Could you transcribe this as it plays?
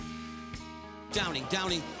Downing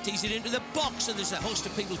tees it into the box, and there's a host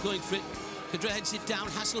of people going for it. Kudra heads it down,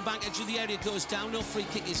 Hasselbank edge of the area goes down, no free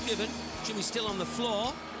kick is given. Jimmy's still on the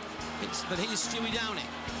floor, but here's Stewie Downing.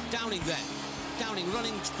 Downing there. Downing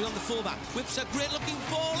running beyond the fullback, whips a great looking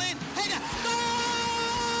ball in, header, goal!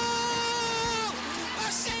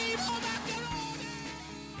 Massimo Macaroni!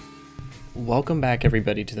 Welcome back,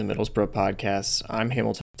 everybody, to the Middlesbrough Podcast. I'm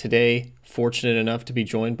Hamilton. Today, fortunate enough to be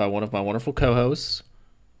joined by one of my wonderful co-hosts.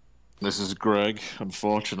 This is Greg,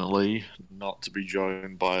 unfortunately, not to be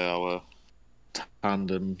joined by our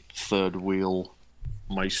tandem third wheel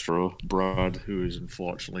maestro, Brad, who is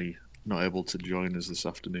unfortunately not able to join us this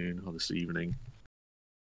afternoon or this evening.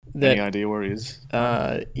 Any idea where he is?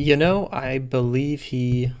 I believe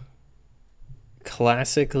he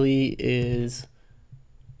classically is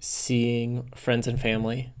seeing friends and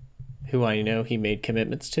family who I know he made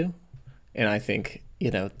commitments to. And I think,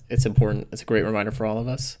 it's important. It's a great reminder for all of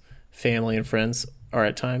us. Family and friends are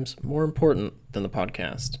at times more important than the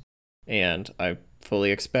podcast. And I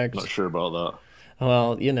fully expect... Not sure about that.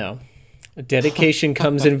 Well, dedication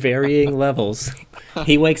comes in varying levels.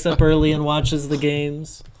 He wakes up early and watches the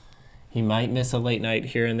games. He might miss a late night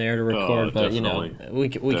here and there to record, but we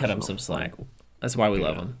cut him some slack. That's why we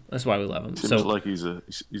love him. That's why we love him. Seems like he's a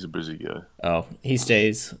busy guy. Oh, he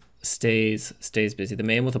stays busy. The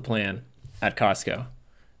man with a plan at Costco.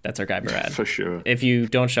 That's our guy, Brad. For sure. If you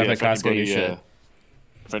don't shop at Costco, you should.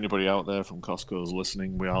 If anybody out there from Costco is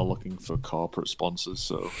listening, we are looking for corporate sponsors.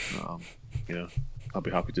 So, I'll be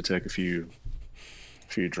happy to take a few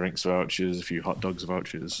drinks vouchers, a few hot dogs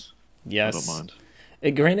vouchers. Yes. I don't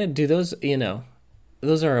mind. Granted, do those,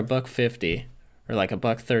 those are $1.50 or like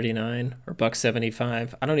 $1.39 or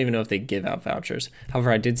 $1.75. I don't even know if they give out vouchers. However,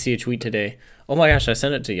 I did see a tweet today. Oh my gosh, I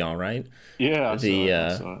sent it to y'all, right? Yeah, I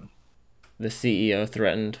saw it. The CEO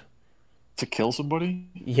threatened to kill somebody?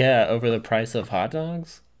 Yeah, over the price of hot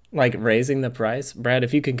dogs. Like raising the price. Brad,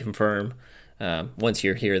 if you can confirm, once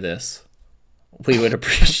you hear this, we would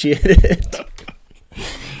appreciate it.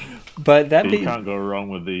 But you can't go wrong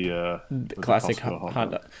with the classic hot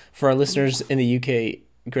dog. For our listeners in the UK,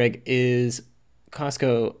 Greg, is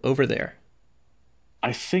Costco over there?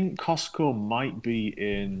 I think Costco might be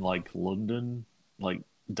in London,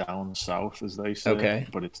 down south, as they say. Okay.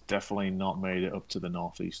 But it's definitely not made it up to the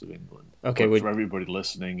northeast of England. Okay. For everybody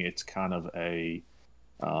listening, it's kind of a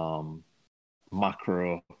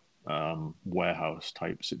macro warehouse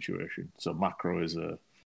type situation. So macro is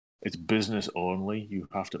it's business only. You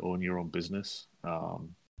have to own your own business.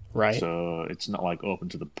 Right. So it's not open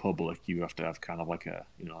to the public. You have to have kind of an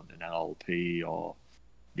LLP, or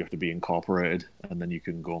you have to be incorporated, and then you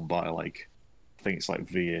can go and buy I think it's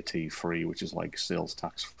VAT free, which is sales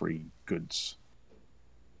tax free goods.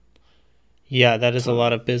 Yeah, that is a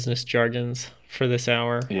lot of business jargons for this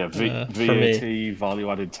hour. Yeah, VAT, value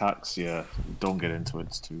added tax. Yeah, don't get into it.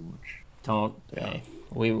 It's too much. Don't. Yeah. Hey,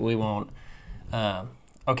 we won't.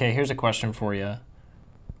 Okay, here's a question for you.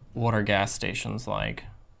 What are gas stations like?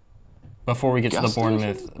 Before we get to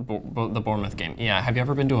the Bournemouth game. Yeah, have you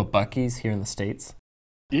ever been to a Buc-ee's here in the States?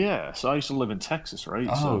 Yeah, so I used to live in Texas, right?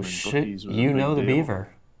 Oh, shit. You know the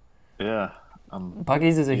Beaver. Yeah.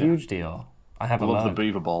 Buc-ee's is a huge deal. I love the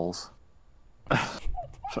Beaver balls.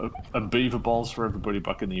 And Beaver balls for everybody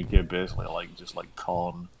back in the UK, basically just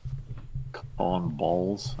corn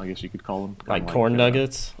balls, I guess you could call them. Like corn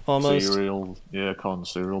nuggets, almost? Cereal, corn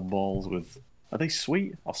cereal balls with... Are they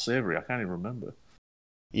sweet or savory? I can't even remember.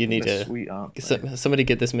 You need to... Sweet, aren't they? Somebody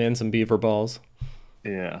get this man some Beaver balls.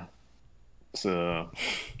 Yeah. So,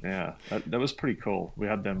 yeah, that was pretty cool. We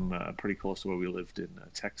had them pretty close to where we lived in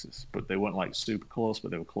Texas, but they weren't super close,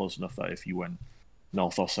 but they were close enough that if you went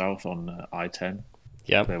north or south on I-10,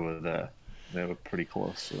 they were there. They were pretty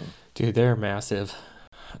close. So. Dude, they're massive.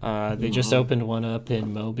 They just opened one up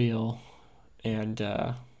in Mobile, and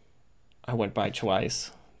I went by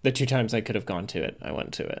twice. The 2 times I could have gone to it, I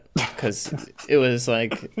went to it because it was a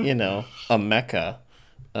mecca.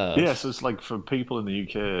 So it's for people in the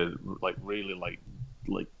UK, really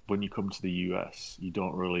when you come to the US, you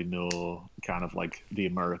don't really know kind of the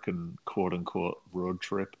American quote unquote road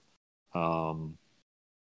trip.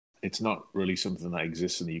 It's not really something that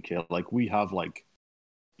exists in the UK. We have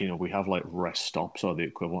we have rest stops or the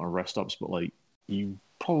equivalent of rest stops, but you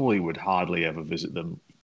probably would hardly ever visit them.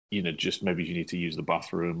 Just maybe you need to use the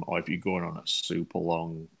bathroom, or if you're going on a super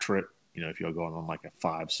long trip. If you're going on a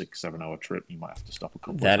 5, 6, 7 hour trip, you might have to stop a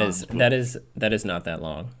couple of times. That is not that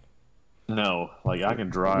long. No, I can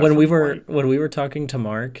drive. When we were talking to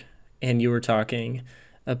Mark, and you were talking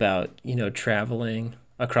about traveling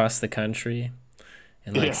across the country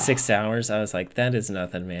in 6 hours, I was like, that is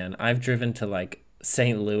nothing, man. I've driven to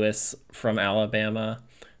St. Louis from Alabama.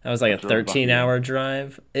 That was like a Drove back, 13-hour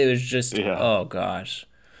drive. It was just, yeah. oh gosh.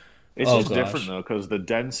 It's Oh just different gosh. though, because the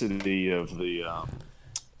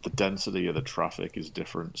density of the traffic is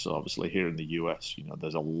different. So obviously here in the US,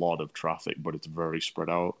 there's a lot of traffic, but it's very spread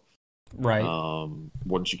out. Right.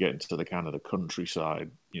 Once you get into the kind of the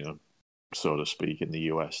countryside, so to speak, in the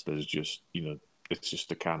US, there's just, it's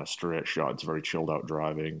just a kind of straight shot. It's very chilled out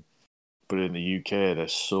driving. But in the UK,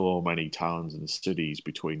 there's so many towns and cities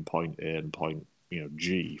between point A and point,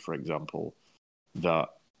 G, for example, that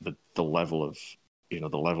the level of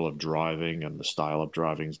the level of driving and the style of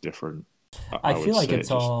driving is different. I I feel would like say it's it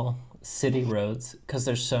just all city roads because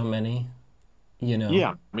there's so many, you know.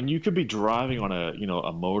 yeah. I mean, you could be driving on a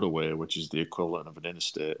motorway, which is the equivalent of an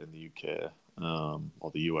interstate in the UK,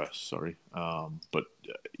 or the US, sorry. But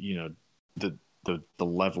you know the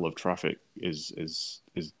level of traffic it's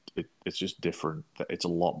just different. It's a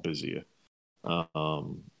lot busier.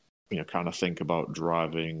 Um, kind of think about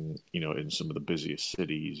driving, in some of the busiest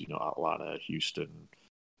cities, Atlanta, Houston,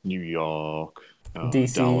 New York,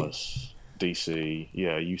 DC. Dallas, DC.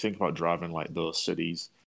 Yeah, you think about driving like those cities.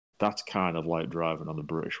 That's kind of like driving on the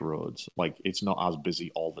British roads. Like it's not as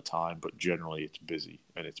busy all the time, but generally it's busy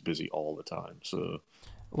and it's busy all the time. So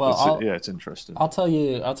Well, it's interesting. I'll tell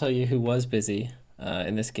you who was busy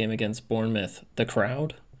in this game against Bournemouth. The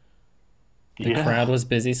crowd. The crowd Yeah, was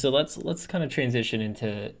busy. So let's kind of transition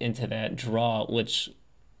into that draw, which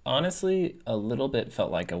honestly a little bit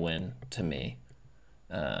felt like a win to me.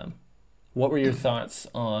 Um, what were your thoughts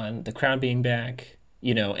on the crowd being back?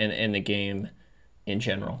 And the game in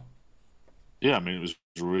general. yeah. I mean, it was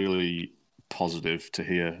really positive to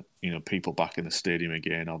hear people back in the stadium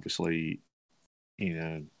again. Obviously, you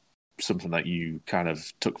know something that you kind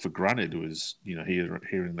of took for granted was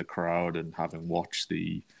hearing the crowd and having watched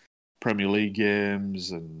the Premier League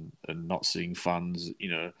games and not seeing fans.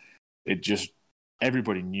 It just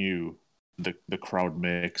everybody knew the crowd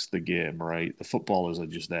makes the game, right? The footballers are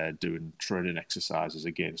just there doing training exercises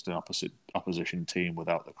against an opposition team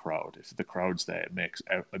without the crowd. If the crowd's there, it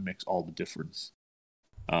makes all the difference.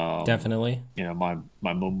 Um, Definitely.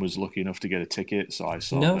 my mum was lucky enough to get a ticket, so I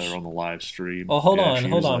saw No. her on the live stream. Oh, hold Yeah, on, she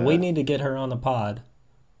hold was on. We there. need to get her on the pod.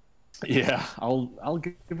 Yeah, I'll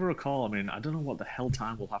give her a call. I mean, I don't know what the hell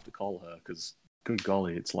time we'll have to call her because, good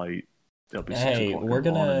golly, it's like it'll be six Hey, o'clock in we're the morning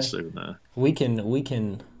gonna soon. There. we can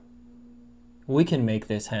make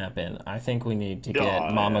this happen. I think we need to Oh get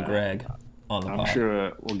Mama yeah, Greg on the I'm pod.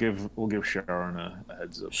 sure we'll give Sharon a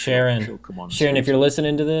heads up. She'll Sharon, she'll come on and Sharon, speak if you're to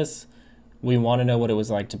listening to this, we want to know what it was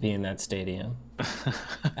like to be in that stadium. us.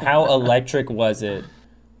 How electric was it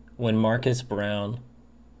when Marcus Brown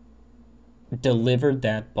delivered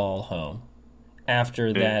that ball home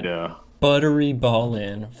after that Yeah, buttery ball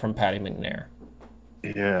in from Patty McNair?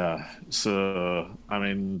 yeah. So I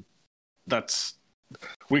mean, that's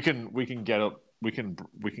we can get up we can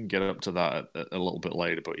get up to that a little bit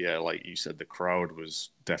later. But yeah, like you said, the crowd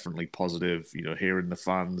was definitely positive. Hearing the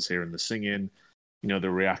fans, hearing the singing,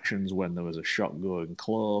 the reactions when there was a shot going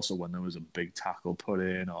close, or when there was a big tackle put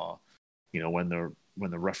in, or when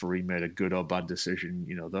the referee made a good or bad decision.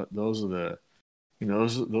 Those are the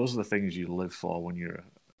those are the things you live for when you're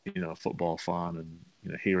a football fan,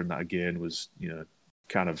 and hearing that again was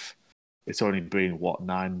kind of it's only been what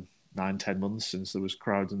 9, 10 months since there was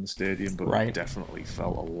crowds in the stadium, but it Right. definitely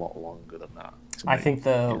felt a lot longer than that to I me. think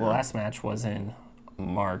the You know? last match was in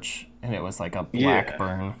March, and it was like a Yeah,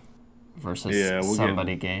 Blackburn versus yeah,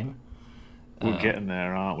 somebody game. we're getting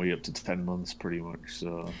there, aren't we? Up to 10 months, pretty much.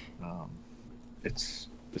 So it's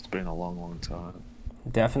been a long, long time.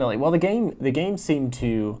 Definitely. Well, the game seemed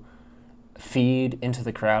to feed into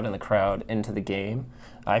the crowd and the crowd into the game.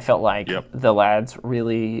 I felt like Yep. the lads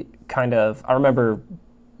really kind of. I remember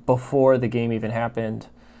before the game even happened,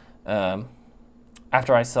 um,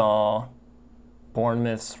 after I saw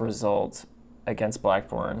Bournemouth's result against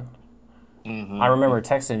Blackburn, I Mm-hmm. remember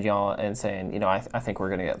texting y'all and saying, I think we're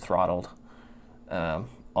going to get throttled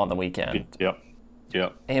on the weekend. Yep.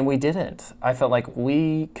 Yep. And we didn't. I felt like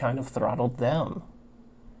we kind of throttled them.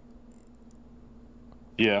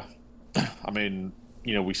 Yeah. I mean,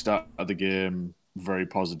 we started the game very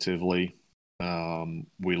positively.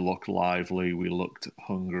 We looked lively. We looked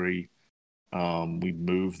hungry. We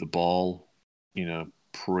moved the ball,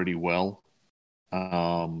 pretty well.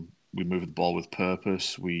 We moved the ball with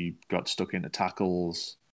purpose. We got stuck into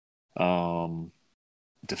tackles. Um,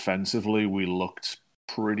 Defensively, we looked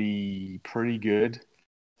pretty good.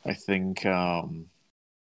 I think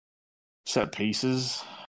set pieces,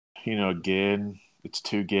 again. it's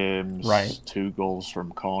 2 games, Right. 2 goals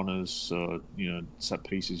from corners. So set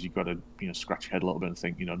pieces, you've got to scratch your head a little bit and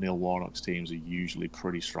think. Neil Warnock's teams are usually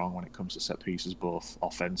pretty strong when it comes to set pieces, both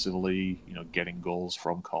offensively, getting goals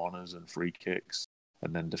from corners and free kicks,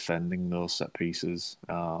 and then defending those set pieces.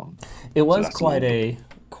 It was so quite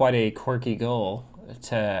a quirky goal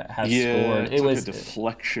to have scored. It was a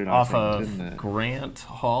deflection, off I think, didn't of it? Grant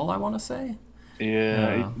Hall, I want to say.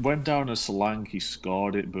 Yeah, it went down to Solanke,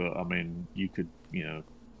 scored it, but I mean, you could,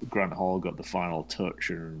 Grant Hall got the final touch,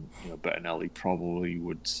 and Bettinelli probably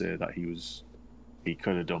would say that he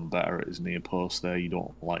could have done better at his near post there. You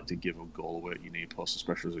don't like to give a goal away at your near post,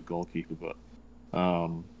 especially as a goalkeeper, but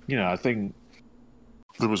I think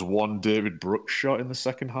there was one David Brooks shot in the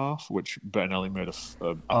second half, which Bettinelli made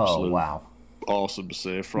a absolute awesome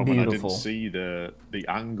save from. Beautiful. And I didn't see the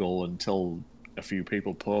angle until a few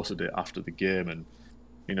people posted it after the game, and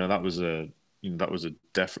that was a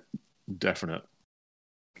definite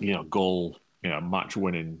goal,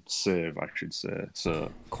 match-winning save, I should say.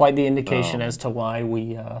 So quite the indication as to why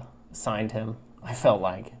we signed him. I felt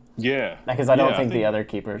like because I don't think the other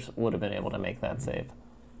keepers would have been able to make that save.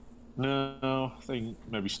 No, I think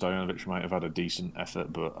maybe Stojanovic might have had a decent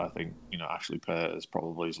effort, but I think Ashley Peters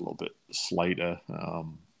probably is a little bit slighter,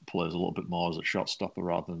 plays a little bit more as a shot stopper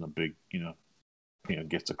rather than a big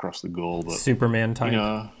gets across the goal. But Superman type.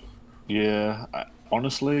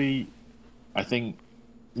 Honestly, I think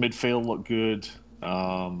midfield looked good.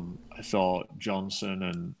 I thought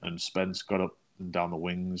Johnson and Spence got up and down the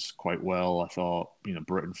wings quite well. I thought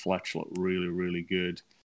Britton Fletch looked really, really good.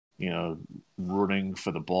 Running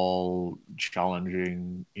for the ball,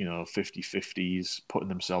 challenging, 50-50s, putting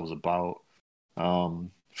themselves about.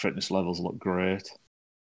 Fitness levels look great.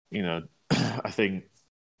 I think,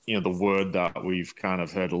 the word that we've kind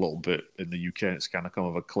of heard a little bit in the UK, it's kind of come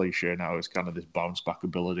of a cliche now, is kind of this bounce back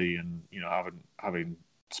ability, and, having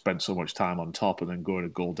spent so much time on top and then going a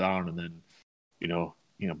goal down and then,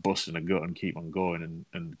 busting a gut and keep on going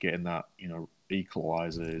and getting that,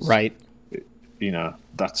 equaliser is... Right.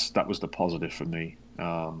 That was the positive for me.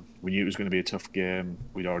 We knew it was going to be a tough game.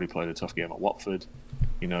 We'd already played a tough game at Watford.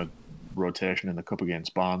 Rotation in the cup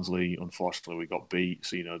against Barnsley. Unfortunately, we got beat.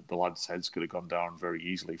 So the lads' heads could have gone down very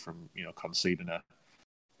easily from conceding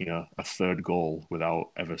a third goal without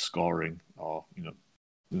ever scoring or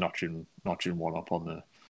notching one up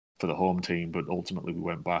for the home team. But ultimately, we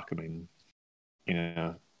went back. I mean,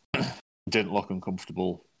 didn't look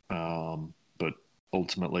uncomfortable. But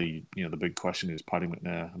ultimately, the big question is Paddy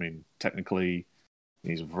McNair. I mean, technically,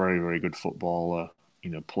 he's a very, very good footballer.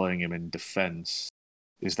 Playing him in defence,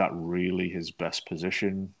 is that really his best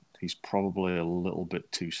position? He's probably a little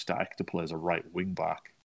bit too static to play as a right wing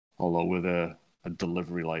back. Although with a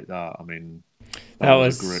delivery like that, I mean, that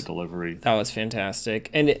was a great delivery. That was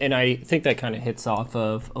fantastic. And I think that kind of hits off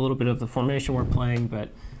of a little bit of the formation we're playing, but,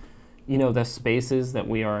 the spaces that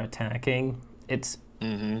we are attacking, it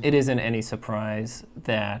isn't any surprise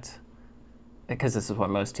that, because this is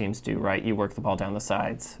what most teams do, right? You work the ball down the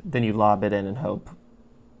sides, then you lob it in and hope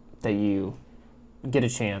that you get a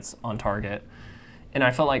chance on target. And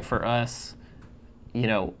I felt like for us,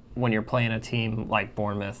 when you're playing a team like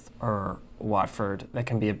Bournemouth or Watford that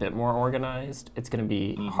can be a bit more organized, it's going to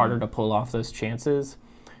be harder to pull off those chances.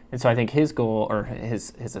 And so I think his goal, or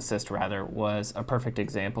his assist rather, was a perfect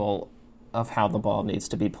example of how the ball needs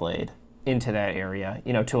to be played into that area,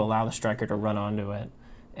 to allow the striker to run onto it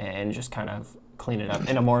and just kind of clean it up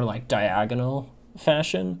in a more like diagonal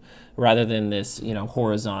fashion rather than this,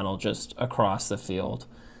 horizontal just across the field.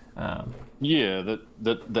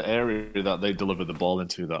 The area that they delivered the ball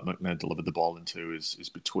into, that McNair delivered the ball into, is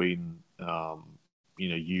between,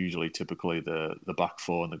 usually typically the back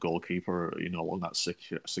four and the goalkeeper, along that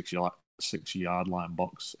six yard line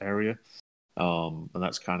box area. And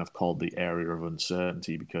that's kind of called the area of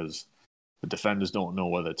uncertainty because the defenders don't know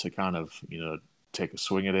whether to kind of, take a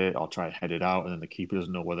swing at it or try to head it out, and then the keeper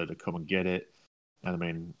doesn't know whether to come and get it. And I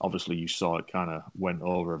mean, obviously you saw it kind of went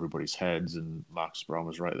over everybody's heads, and Marcus Brown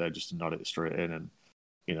was right there just to nod it straight in. And,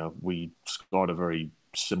 we scored a very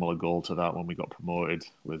similar goal to that when we got promoted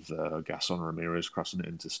with Gaston Ramirez crossing it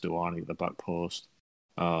into Stuani at the back post.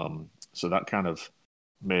 So that kind of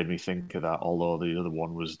made me think of that, although the other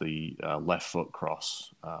one was the left foot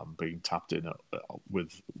cross being tapped in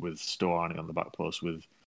with Stuani on the back post with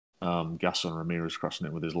Gaston Ramirez crossing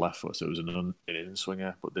it with his left foot. So it was an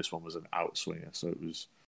in-swinger, but this one was an out-swinger. So it was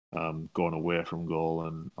going away from goal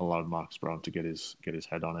and allowed Marcus Brown to get his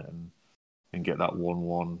head on it and get that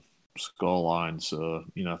 1-1 scoreline. So,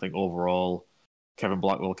 I think overall, Kevin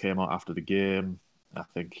Blackwell came out after the game. I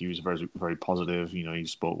think he was very, very positive. He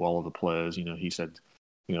spoke well of the players. He said,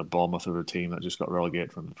 Bournemouth are a team that just got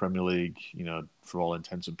relegated from the Premier League. For all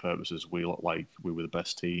intents and purposes, we look like we were the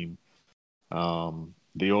best team.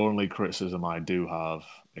 The only criticism I do have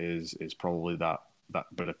is probably that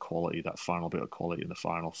bit of quality, that final bit of quality in the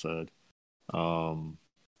final third.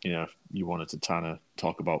 If you wanted to kind of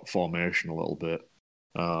talk about formation a little bit,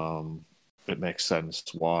 it makes sense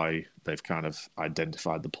why they've kind of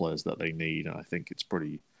identified the players that they need, and I think it's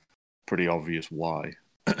pretty obvious why.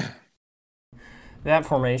 That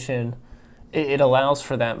formation, it allows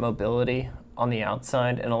for that mobility on the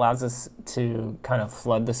outside and allows us to kind of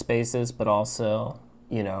flood the spaces, but also,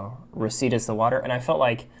 recede as the water. And I felt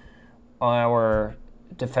like our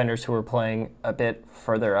defenders who were playing a bit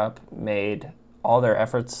further up made all their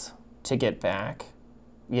efforts to get back.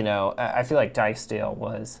 I feel like Dijksteel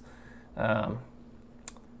was, I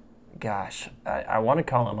want to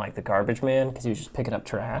call him like the garbage man because he was just picking up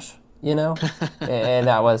trash, and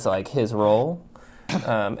that was like his role.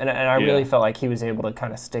 And I really felt like he was able to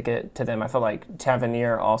kind of stick it to them. I felt like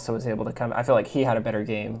Tavernier also was able to come. I feel like he had a better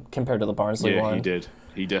game compared to the Barnsley one. Yeah, he did.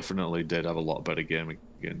 He definitely did have a lot better game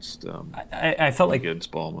against. I felt like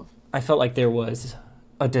against Bournemouth. I felt like there was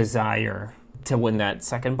a desire to win that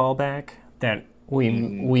second ball back that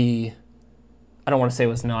we I don't want to say it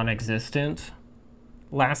was non-existent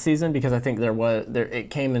last season, because I think it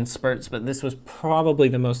came in spurts, but this was probably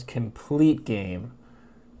the most complete game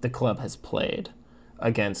the club has played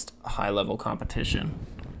against high-level competition.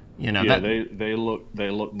 They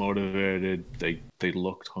looked motivated. They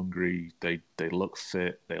looked hungry. They looked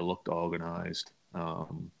fit. They looked organized.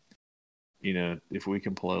 If we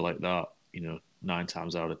can play like that, 9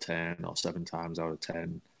 times out of 10 or 7 times out of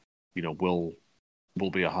 10, we'll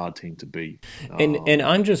be a hard team to beat. And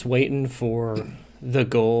I'm just waiting for the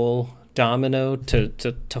goal domino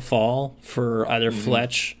to fall for either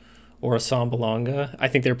Fletch or Sambalonga. I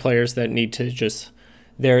think they're players that need to just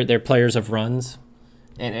they're players of runs,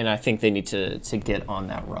 and I think they need to get on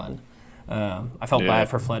that run. I felt bad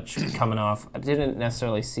for Fletch coming off. I didn't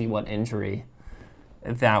necessarily see what injury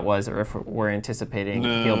that was, or if we're anticipating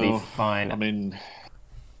he'll be fine. I mean,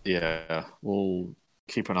 we'll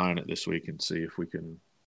keep an eye on it this week and see if we can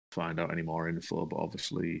find out any more info. But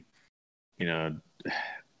obviously,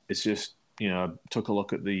 it's just, I took a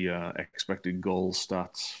look at the expected goal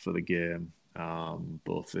stats for the game,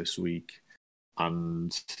 both this week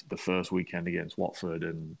and the first weekend against Watford.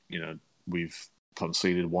 And, we've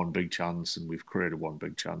conceded one big chance and we've created one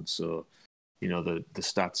big chance. So, the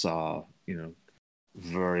stats are,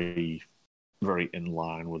 very, very in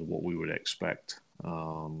line with what we would expect.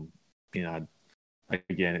 Again,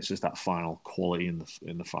 it's just that final quality in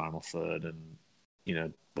the final third, and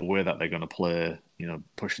the way that they're going to play.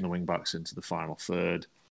 Pushing the wing backs into the final third.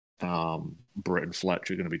 Britt and Fletch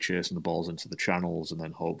are going to be chasing the balls into the channels, and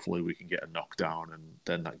then hopefully we can get a knockdown, and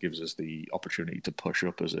then that gives us the opportunity to push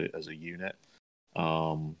up as a unit.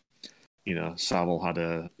 Saville had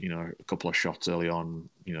a couple of shots early on.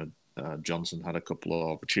 Johnson had a couple of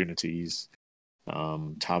opportunities.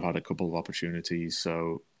 Tav had a couple of opportunities.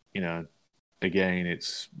 So, again,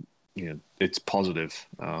 it's positive.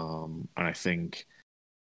 And I think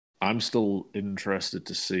I'm still interested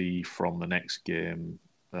to see from the next game,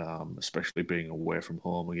 especially being away from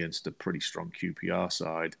home against a pretty strong QPR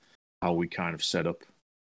side, how we kind of set up,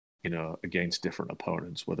 against different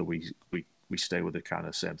opponents, whether we stay with the kind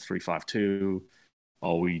of same 3-5-2,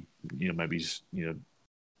 or we, maybe,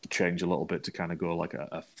 change a little bit to kind of go like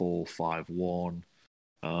a 4-5-1,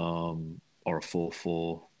 or a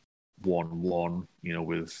 4-4-1-1,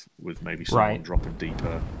 with maybe someone dropping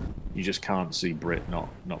deeper. You just can't see Britt not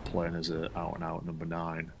playing as an out and out number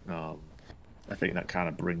 9. I think that kind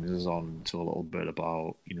of brings us on to a little bit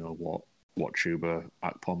about what Chuba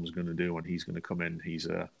Akpom's going to do when he's going to come in. He's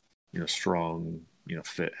a strong,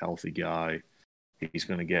 fit, healthy guy. He's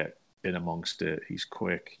going to get in amongst it. He's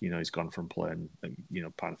quick. He's gone from playing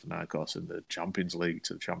Panathinaikos in the Champions League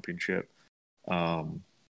to the Championship. So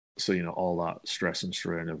all that stress and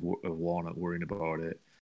strain of Warnock worrying about it.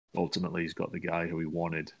 Ultimately, he's got the guy who he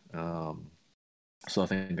wanted. So I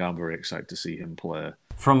think I'm very excited to see him play.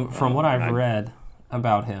 From what I've read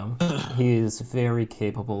about him, he is very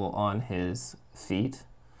capable on his feet.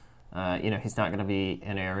 He's not going to be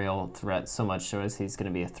an aerial threat so much so as he's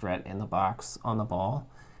going to be a threat in the box on the ball.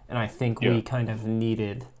 And I think we kind of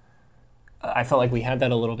needed... I felt like we had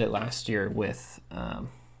that a little bit last year with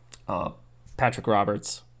Patrick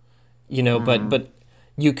Roberts. But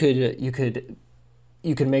you could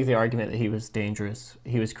make the argument that he was dangerous,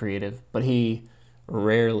 he was creative, but he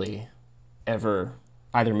rarely ever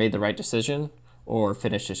either made the right decision or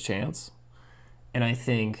finished his chance. And I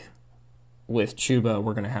think with Chuba,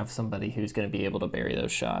 we're going to have somebody who's going to be able to bury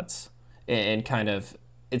those shots. And kind of,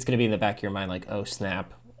 it's going to be in the back of your mind like, oh,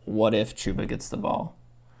 snap, what if Chuba gets the ball?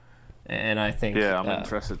 And I think I'm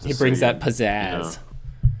interested to he brings see, that pizzazz.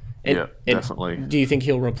 Definitely. Do you think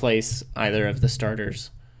he'll replace either of the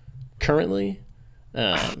starters currently?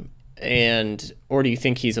 Or do you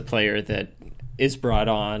think he's a player that is brought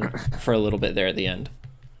on for a little bit there at the end?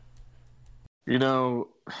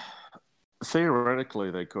 Theoretically,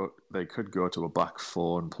 they could go to a back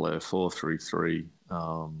four and play 4-3-3,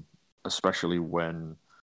 especially when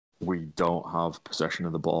we don't have possession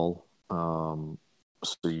of the ball. So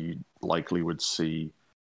you likely would see,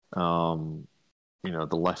 the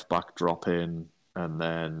left back drop in, and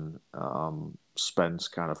then Spence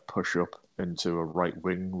kind of push up into a right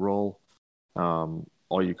wing role.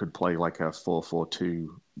 Or you could play like a 4-4-2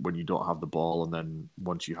 when you don't have the ball, and then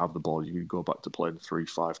once you have the ball, you could go back to playing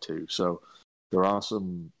 3-5-2. So there are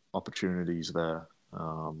some opportunities there.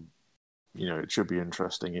 It should be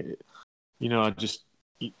interesting.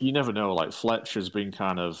 You never know. Like Fletch has been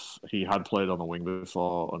he had played on the wing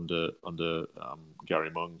before under Gary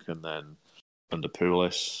Monk, and then under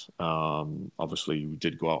Pulis. Obviously, we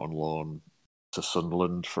did go out on loan to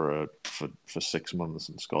Sunderland for 6 months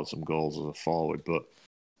and scored some goals as a forward. But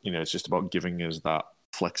it's just about giving us that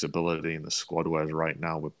flexibility in the squad. Whereas right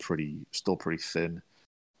now we're still pretty thin.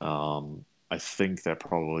 I think they're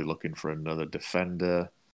probably looking for another defender.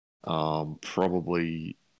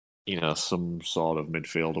 Probably some sort of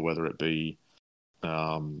midfielder, whether it be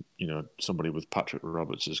somebody with Patrick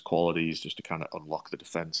Roberts' qualities, just to kind of unlock the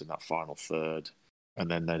defence in that final third. And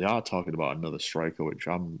then they are talking about another striker, which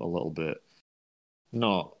I'm a little bit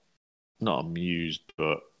not amused,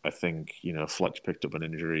 but I think, Fletch picked up an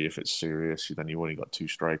injury. If it's serious, then you only got 2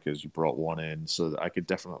 strikers. You brought one in. So I could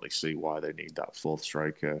definitely see why they need that 4th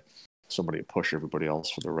striker, somebody to push everybody else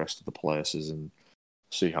for the rest of the places and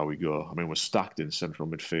see how we go. I mean, we're stacked in central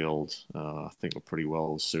midfield. I think we're pretty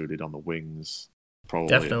well suited on the wings. Probably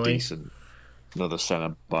Definitely. a decent another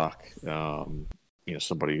centre back.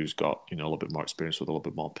 Somebody who's got a little bit more experience with a little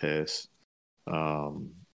bit more pace,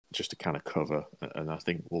 just to kind of cover. And I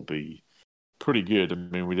think we'll be pretty good. I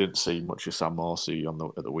mean, we didn't see much of Sam Morsey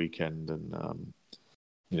at the weekend, and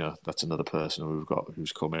that's another person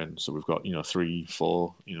who's come in. So we've got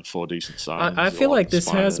 4 decent signings. I feel like this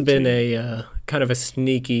has been a kind of a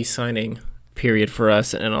sneaky signing period for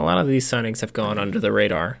us, and a lot of these signings have gone under the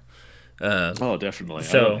radar. Definitely.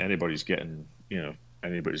 So I don't think anybody's getting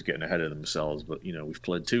ahead of themselves, but we've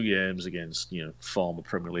played 2 games against former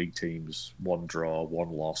Premier League teams, 1 draw,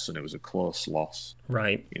 1 loss, and it was a close loss.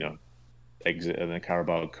 Right. Exit in the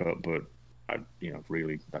Carabao Cup, but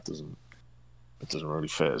really that doesn't really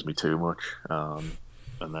faze me too much. And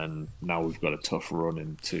then now we've got a tough run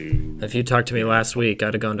into. If you talked to me last week,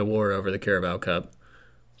 I'd have gone to war over the Carabao Cup.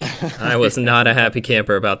 I was not a happy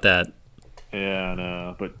camper about that. Yeah, I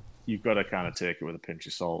know, but you've got to kind of take it with a pinch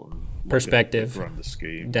of salt and perspective. Run the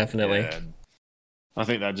scheme, definitely. Yeah, I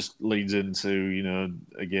think that just leads into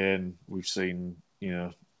again we've seen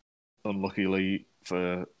unluckily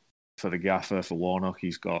for the gaffer, for Warnock,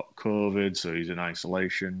 he's got COVID, so he's in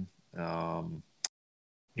isolation.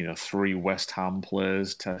 3 West Ham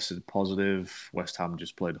players tested positive. West Ham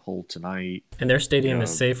just played Hull tonight. And their stadium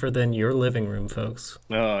is safer than your living room, folks.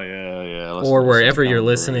 Oh, yeah. Or wherever you're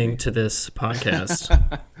listening to this podcast.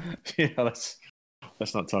 Yeah, let's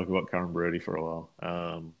not talk about Karen Brady for a while.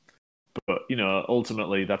 But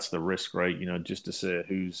ultimately that's the risk, right? Just to say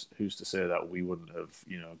who's to say that we wouldn't have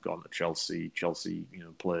gone to Chelsea. Chelsea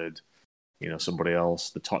played somebody else.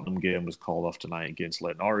 The Tottenham game was called off tonight against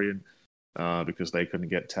Leyton Orient because they couldn't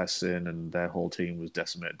get tests in and their whole team was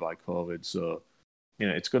decimated by COVID. So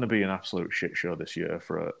it's going to be an absolute shit show this year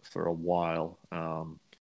for a while.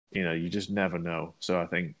 You just never know. So I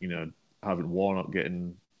think having Warnock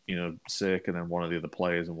getting sick, and then one of the other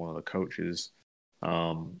players and one of the coaches.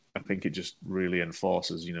 I think it just really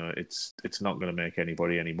enforces, it's not going to make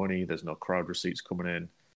anybody any money. There's no crowd receipts coming in,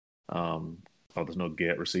 or there's no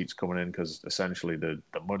gate receipts coming in, because essentially the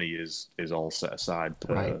money is all set aside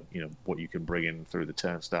per right. What you can bring in through the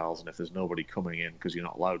turnstiles. And if there's nobody coming in because you're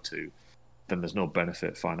not allowed to, then there's no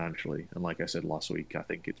benefit financially. And like I said last week, I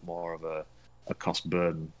think it's more of a cost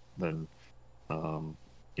burden than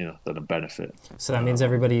than a benefit. So that means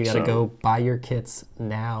everybody, you got to go buy your kits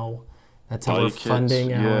now. That's how we're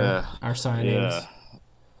funding our signings. Yeah.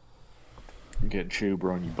 Get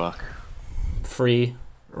Chuba on your back. Free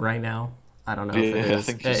right now. I don't know if it is.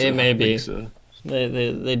 I think it may be. So.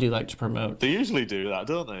 They do like to promote. They usually do that,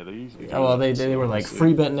 don't they? They usually do they were like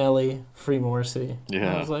free Bettinelli, free Morrissey. Yeah. And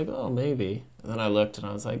I was like, oh, maybe. And then I looked and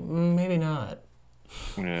I was like, maybe not.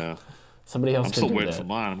 Yeah. Somebody else I'm could still do waiting that. for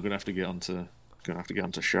mine. I'm gonna have to get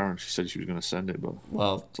onto Sharon. She said she was gonna send it, but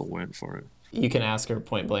Well, still waiting for it. you can ask her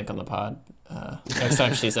point blank on the pod next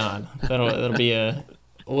time she's on. That'll be a.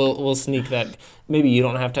 We'll sneak that. Maybe you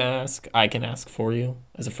don't have to ask. I can ask for you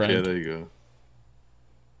as a friend. Yeah, there you go.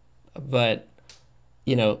 But,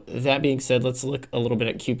 that being said, let's look a little bit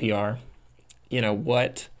at QPR.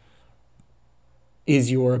 What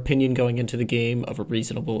is your opinion going into the game of a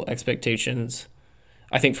reasonable expectations?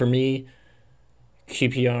 I think for me,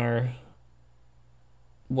 QPR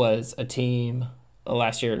was a team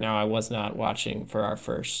last year. Now, I was not watching for our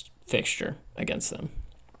first fixture against them,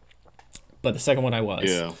 but the second one I was.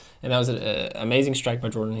 Yeah. And that was an amazing strike by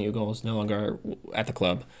Jordan Hugo, who's no longer at the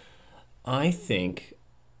club. I think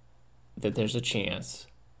that there's a chance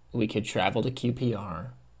we could travel to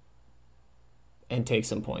QPR and take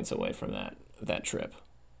some points away from that trip.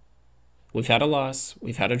 We've had a loss.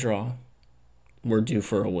 We've had a draw. We're due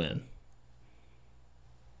for a win.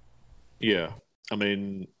 Yeah. I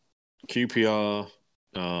mean, QPR,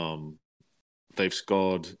 they've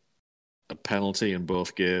scored a penalty in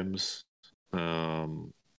both games. So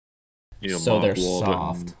Mark they're Warburton,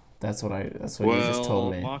 soft. That's what you just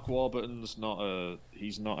told me. Mark Warburton's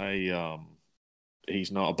he's not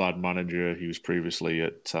a bad manager. He was previously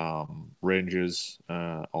at Rangers,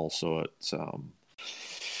 also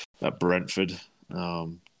at Brentford.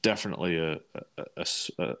 Definitely an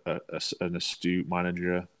astute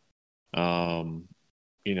manager. I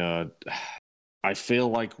feel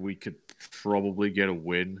like we could probably get a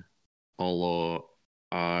win, although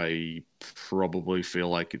I probably feel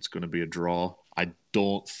like it's going to be a draw. I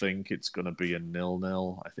don't think it's going to be a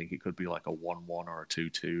 0-0. I think it could be like a 1-1 or a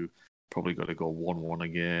 2-2. Probably got to go 1-1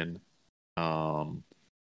 again.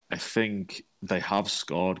 I think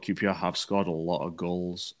QPR have scored a lot of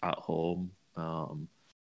goals at home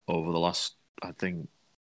over the last, I think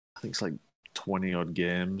it's like 20 odd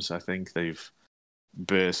games. I think they've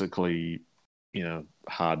basically,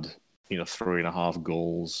 had, 3.5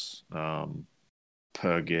 goals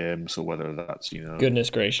per game. So whether that's, Goodness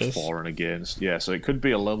gracious. for and against. Yeah, so it could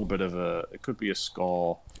be a little bit of it could be a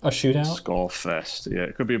score fest. Yeah,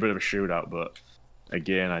 it could be a bit of a shootout, but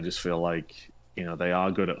again, I just feel like, they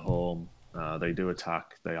are good at home. They do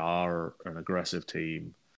attack. They are an aggressive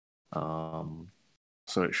team.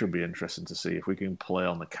 So it should be interesting to see if we can play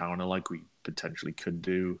on the counter like we potentially could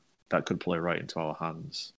do. That could play right into our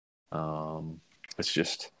hands. It's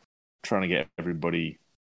just trying to get everybody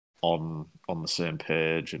on the same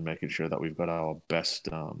page and making sure that we've got our best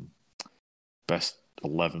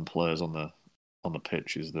 11 players on the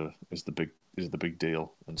pitch is the big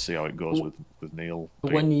deal, and see how it goes with Neil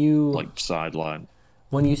sideline.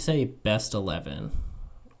 When you say best 11,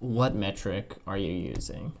 what metric are you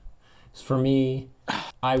using? For me,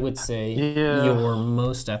 I would say your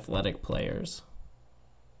most athletic players.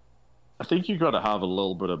 I think you've got to have a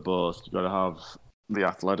little bit of both. You've got to have the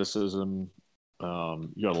athleticism.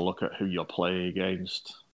 You got to look at who you're playing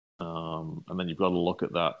against, and then you've got to look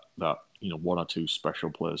at that one or two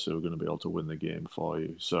special players who are going to be able to win the game for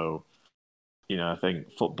you. So, I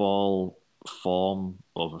think football form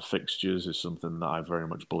over fixtures is something that I very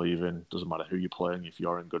much believe in. Doesn't matter who you're playing. If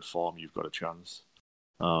you're in good form, you've got a chance.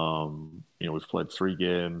 We've played 3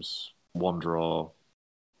 games, 1 draw,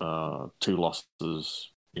 2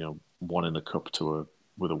 losses. 1 in the cup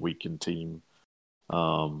with a weakened team.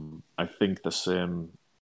 I think the same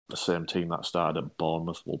team that started at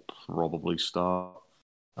Bournemouth will probably start.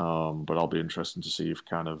 But I'll be interested to see if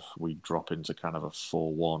kind of we drop into kind of a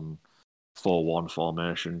 4-1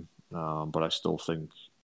 formation. But I still think,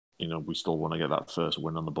 we still want to get that first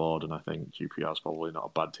win on the board, and I think QPR is probably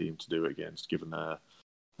not a bad team to do it against, given their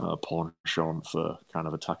penchant for kind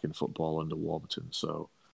of attacking football under Warburton. So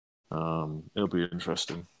it'll be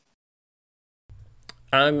interesting.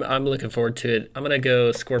 I'm looking forward to it. I'm gonna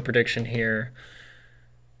go score prediction here.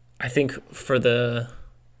 I think for the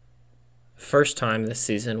first time this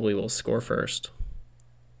season, we will score first.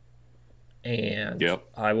 And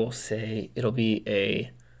I will say it'll be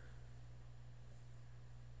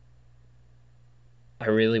I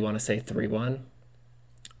really want to say 3-1,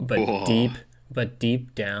 but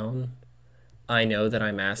deep down, I know that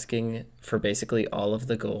I'm asking for basically all of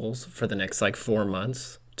the goals for the next 4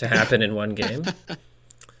 months to happen in one game.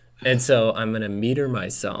 And so I'm going to meter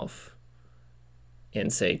myself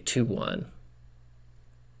and say 2-1.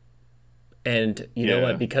 And you know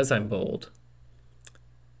what? Because I'm bold,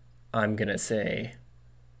 I'm going to say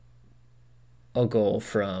a goal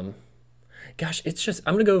from... Gosh,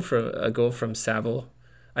 I'm going to go for a goal from Saville.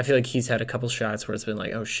 I feel like he's had a couple shots where it's been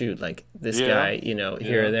like, oh, shoot, this guy,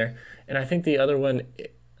 here or there. And I think the other one,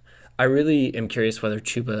 I really am curious whether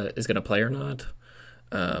Chuba is going to play or not.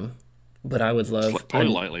 But I would love Probably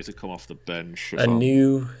likely to come off the bench.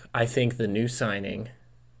 I think the new signing,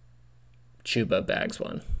 Chuba bags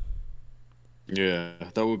one. Yeah,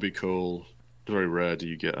 that would be cool. Very rare do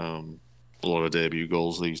you get a lot of debut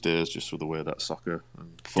goals these days, just with the way that soccer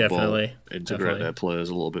and football integrate their players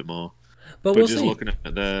a little bit more. But we'll just see. Looking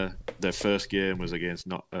at their first game was against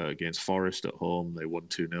Forest at home. They won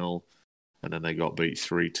 2-0, and then they got beat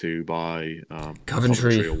 3-2 by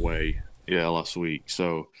Coventry away. Yeah, last week.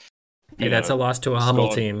 So hey, that's a loss to a Hummel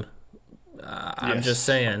team. I'm just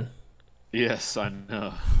saying. Yes, I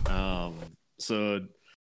know. So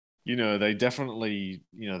they definitely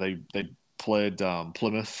they played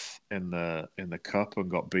Plymouth in the cup and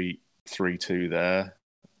got beat 3-2 there.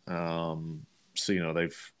 So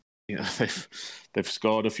they've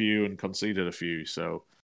scored a few and conceded a few. So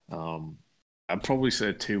I'd probably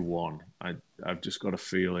say 2-1. I've just got a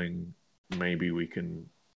feeling maybe we can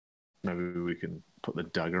put the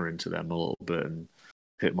dagger into them a little bit and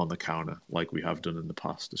hit them on the counter like we have done in the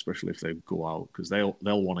past, especially if they go out, because they'll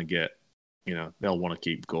want to get. They'll want to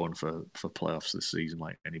keep going for playoffs this season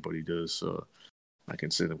like anybody does. So I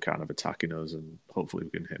can see them kind of attacking us, and hopefully we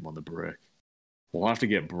can hit him on the break. We'll have to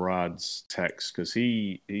get Brad's text because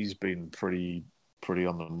he's been pretty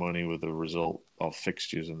on the money with the result of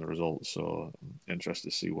fixtures and the results. So I'm interested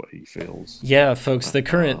to see what he feels. Yeah, folks, the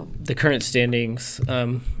current standings,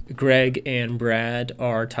 Greg and Brad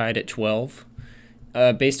are tied at 12.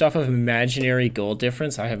 Based off of imaginary goal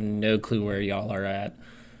difference, I have no clue where y'all are at.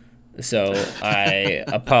 So I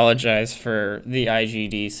apologize for the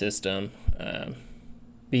IGD system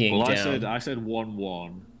being down. I said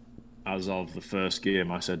 1-1 as of the first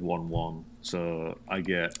game. I said 1-1. So I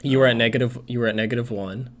get you were at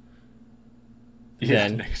 -1. Yeah,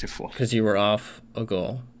 -1 because you were off a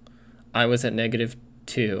goal. I was at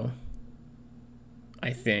 -2.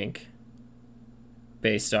 I think.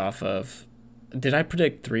 Based off of, did I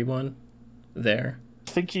predict 3-1 there?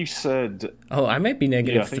 I think you said. Oh, I might be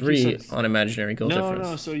 -3 on imaginary goal difference.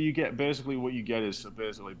 No. So you get basically what you get is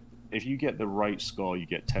if you get the right score, you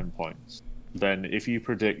get 10 points. Then if you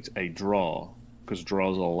predict a draw, because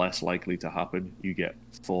draws are less likely to happen, you get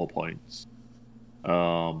 4 points.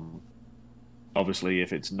 Obviously,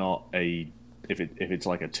 if it's not if it's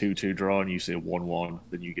like a 2-2 draw and you say 1-1,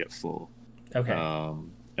 then you get 4. Okay.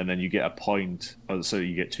 And then you get a point. So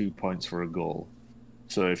you get 2 points for a goal.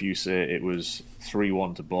 So if you say it was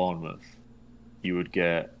 3-1 to Bournemouth, you would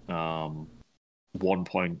get 1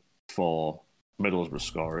 point for Middlesbrough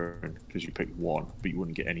scoring because you picked 1, but you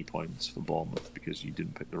wouldn't get any points for Bournemouth because you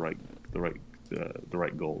didn't pick the right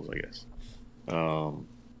goals, I guess. So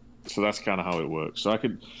that's kind of how it works. So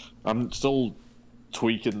I'm still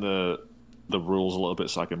tweaking the rules a little bit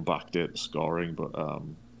so I can backdate the scoring, but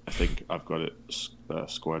I think I've got it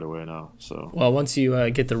squared away now. So well, once you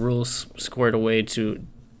get the rules squared away to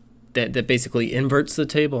that basically inverts the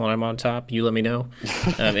table and I'm on top, you let me know,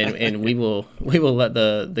 and we will let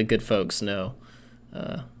the good folks know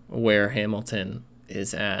where Hamilton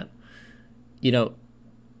is at.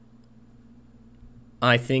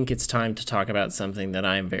 I think it's time to talk about something that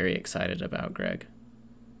I am very excited about, Greg,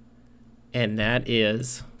 and that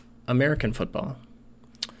is American football.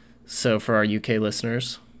 So for our UK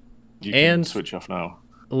listeners. You can switch off now.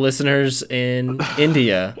 Listeners in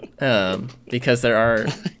India, because there are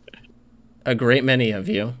a great many of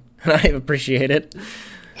you, and I appreciate it.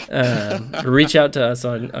 Reach out to us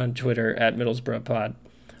on Twitter at Middlesbrough Pod.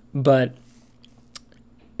 But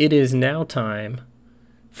it is now time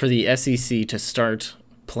for the SEC to start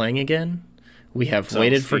playing again. We have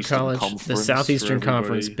waited for college, the Southeastern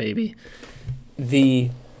Conference, baby. The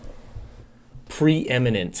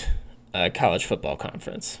preeminent college football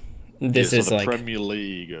conference. This is the Premier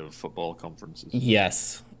League of football conferences.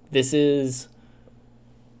 Yes, this is.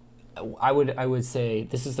 I would say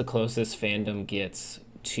this is the closest fandom gets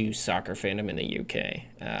to soccer fandom in the UK.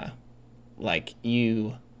 Like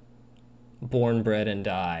you, born, bred, and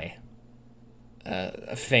die,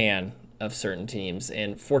 a fan of certain teams,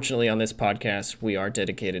 and fortunately on this podcast we are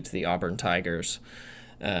dedicated to the Auburn Tigers,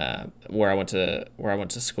 where I went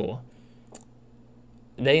to school.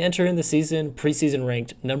 They enter in the season preseason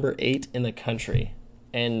ranked number 8 in the country,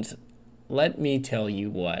 and let me tell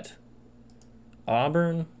you what,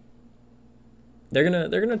 Auburn, they're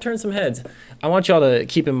gonna turn some heads. I want y'all to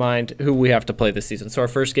keep in mind who we have to play this season. So our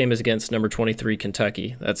first game is against number 23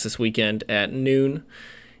 Kentucky. That's this weekend at noon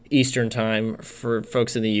Eastern time for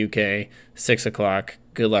folks in the UK. 6:00.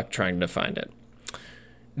 Good luck trying to find it.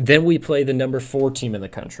 Then we play the number 4 team in the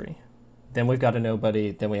country, Then we've got a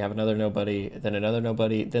nobody. Then we have another nobody. Then another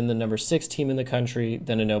nobody. Then the number 6 team in the country.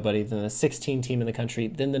 Then a nobody. Then the 16 team in the country.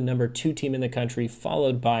 Then the number 2 team in the country,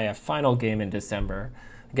 followed by a final game in December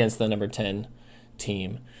against the number 10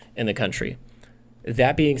 team in the country.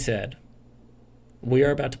 That being said, we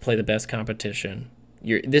are about to play the best competition.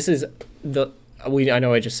 I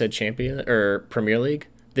know I just said champion or Premier League.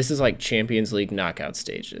 This is like Champions League knockout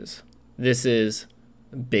stages. This is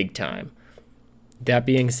big time. That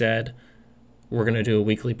being said, we're going to do a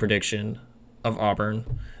weekly prediction of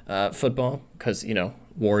Auburn football because,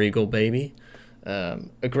 War Eagle, baby.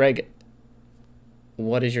 Greg,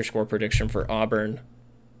 what is your score prediction for Auburn,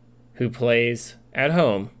 who plays at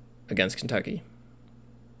home against Kentucky?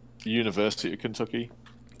 University of Kentucky.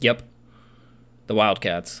 Yep. The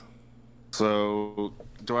Wildcats. So,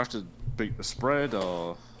 do I have to beat the spread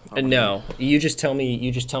or? No, you just tell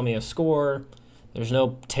me a score. There's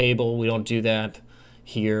no table. We don't do that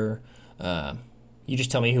here. You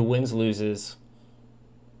just tell me who wins, loses.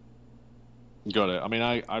 Got it. I mean,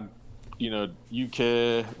 I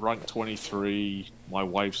UK ranked 23. My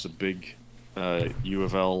wife's a big U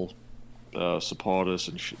of L supporter,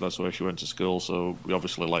 and that's where she went to school. So we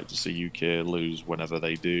obviously like to see UK lose whenever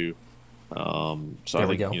they do. So I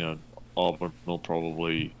think Auburn will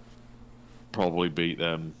probably beat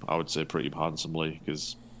them. I would say pretty handsomely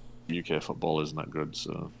because UK football isn't that good.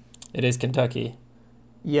 So it is Kentucky.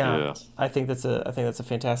 Yeah. I think that's a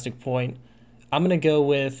fantastic point. I'm gonna go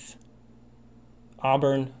with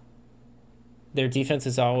Auburn. Their defense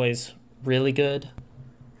is always really good.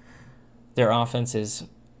 Their offense is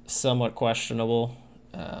somewhat questionable.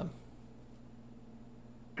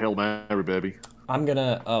 Hail Mary, baby.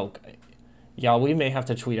 Y'all, we may have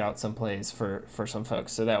to tweet out some plays for some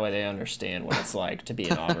folks so that way they understand what it's like to be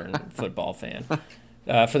an Auburn football fan.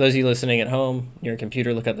 For those of you listening at home, your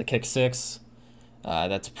computer, look up the kick six.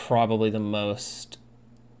 That's probably the most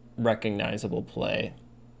recognizable play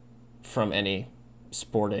from any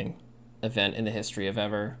sporting event in the history of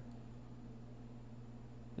ever.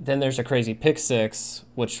 Then there's a crazy pick six,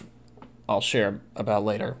 which I'll share about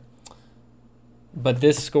later. But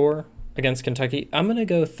this score against Kentucky, I'm going to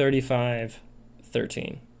go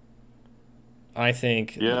 35-13. I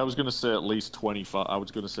think... Yeah, I was going to say at least 25. I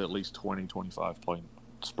was going to say at least 20-25 point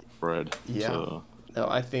spread. Yeah. So. No,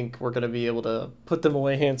 I think we're going to be able to put them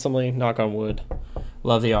away handsomely, knock on wood.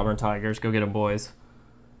 Love the Auburn Tigers. Go get them, boys.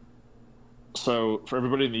 So, for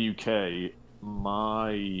everybody in the UK,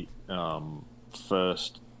 my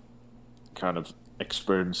first kind of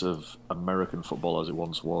experience of American football as it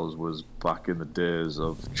once was back in the days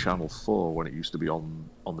of Channel 4 when it used to be on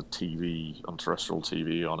the TV, on terrestrial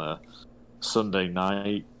TV on a Sunday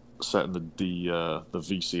night, setting the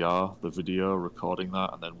VCR, the video, recording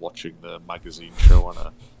that, and then watching the magazine show on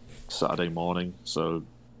a Saturday morning. So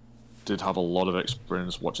did have a lot of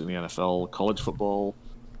experience watching the NFL. College football,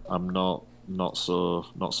 I'm not so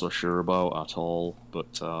sure about at all.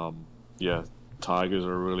 But yeah, Tigers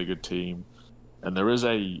are a really good team. And there is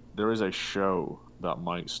a show that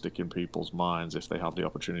might stick in people's minds if they have the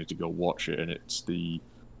opportunity to go watch it, and it's the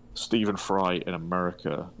Stephen Fry in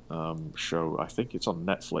America show. I think it's on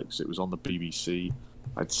Netflix. It was on the BBC.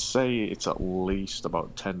 I'd say it's at least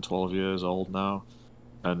about 10, 12 years old now.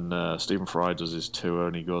 And Stephen Fry does his tour,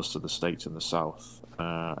 and he goes to the States and the South,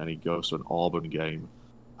 and he goes to an Auburn game.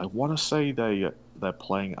 I want to say they're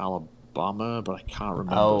playing Alabama, but I can't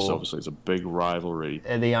remember. Oh. So obviously it's a big rivalry.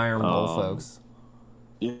 The Iron Bowl, folks.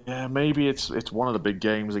 Yeah, maybe it's one of the big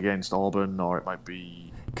games against Auburn, or it might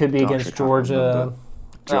be... Could be against Georgia.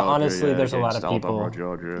 Honestly, yeah, there's a lot of Alabama people. Or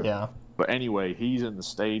Georgia. Yeah. But anyway, he's in the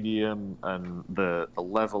stadium, and the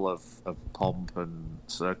level of pomp and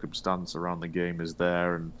circumstance around the game is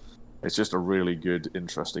there, and it's just a really good,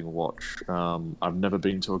 interesting watch. I've never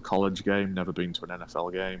been to a college game, never been to an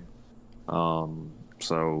NFL game,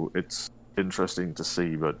 so it's interesting to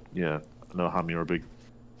see. But yeah, I know Ham, you're a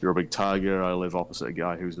big Tiger. I live opposite a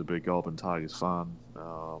guy who's a big Auburn Tigers fan,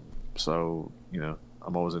 so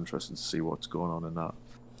I'm always interested to see what's going on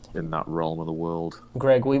in that realm of the world.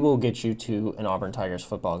 Greg, we will get you to an Auburn Tigers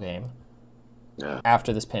football game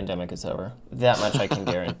after this pandemic is over. That much I can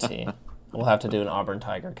guarantee. We'll have to do an Auburn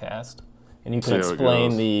Tiger cast. And you can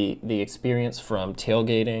explain the experience from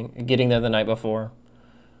tailgating, getting there the night before,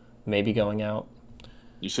 maybe going out.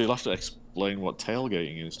 You see, you'll have to explain what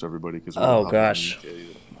tailgating is to everybody. Oh, gosh.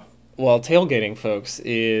 Well, tailgating, folks,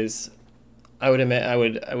 is... I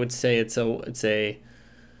would say it's a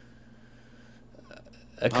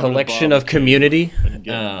collection of community. And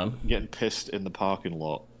getting pissed in the parking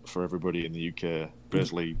lot for everybody in the UK.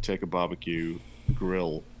 Basically, take a barbecue,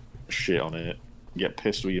 grill, shit on it, get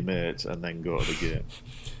pissed with your mates, and then go to the game.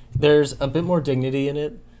 There's a bit more dignity in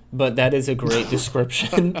it, but that is a great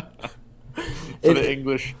description. For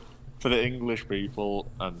the English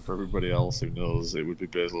people and for everybody else who knows, it would be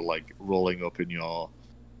basically like rolling up in your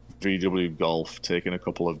VW Golf, taking a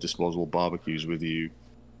couple of disposable barbecues with you,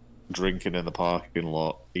 drinking in the parking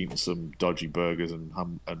lot, eating some dodgy burgers and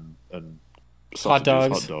sausages, hot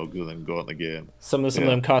dogs, and then go on the game. Some of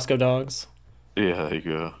them Costco dogs. Yeah, there you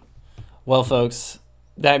go. Well, folks,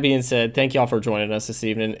 that being said, thank y'all for joining us this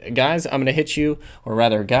evening. Guys, I'm going to hit you, or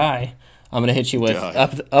rather, Guy, I'm going to hit you with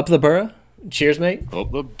up the Borough. Cheers, mate.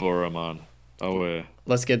 Up the Borough, man. Away.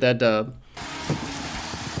 Let's get that dub.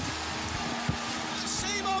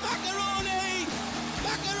 Seymour Macaroni!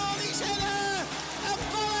 Macaroni's header! And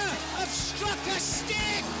Borough have struck a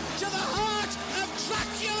stick to the heart of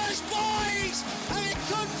Dracula's boys! And it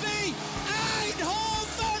could be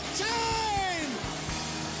Eindhoven time!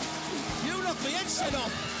 You knocked me headset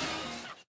off!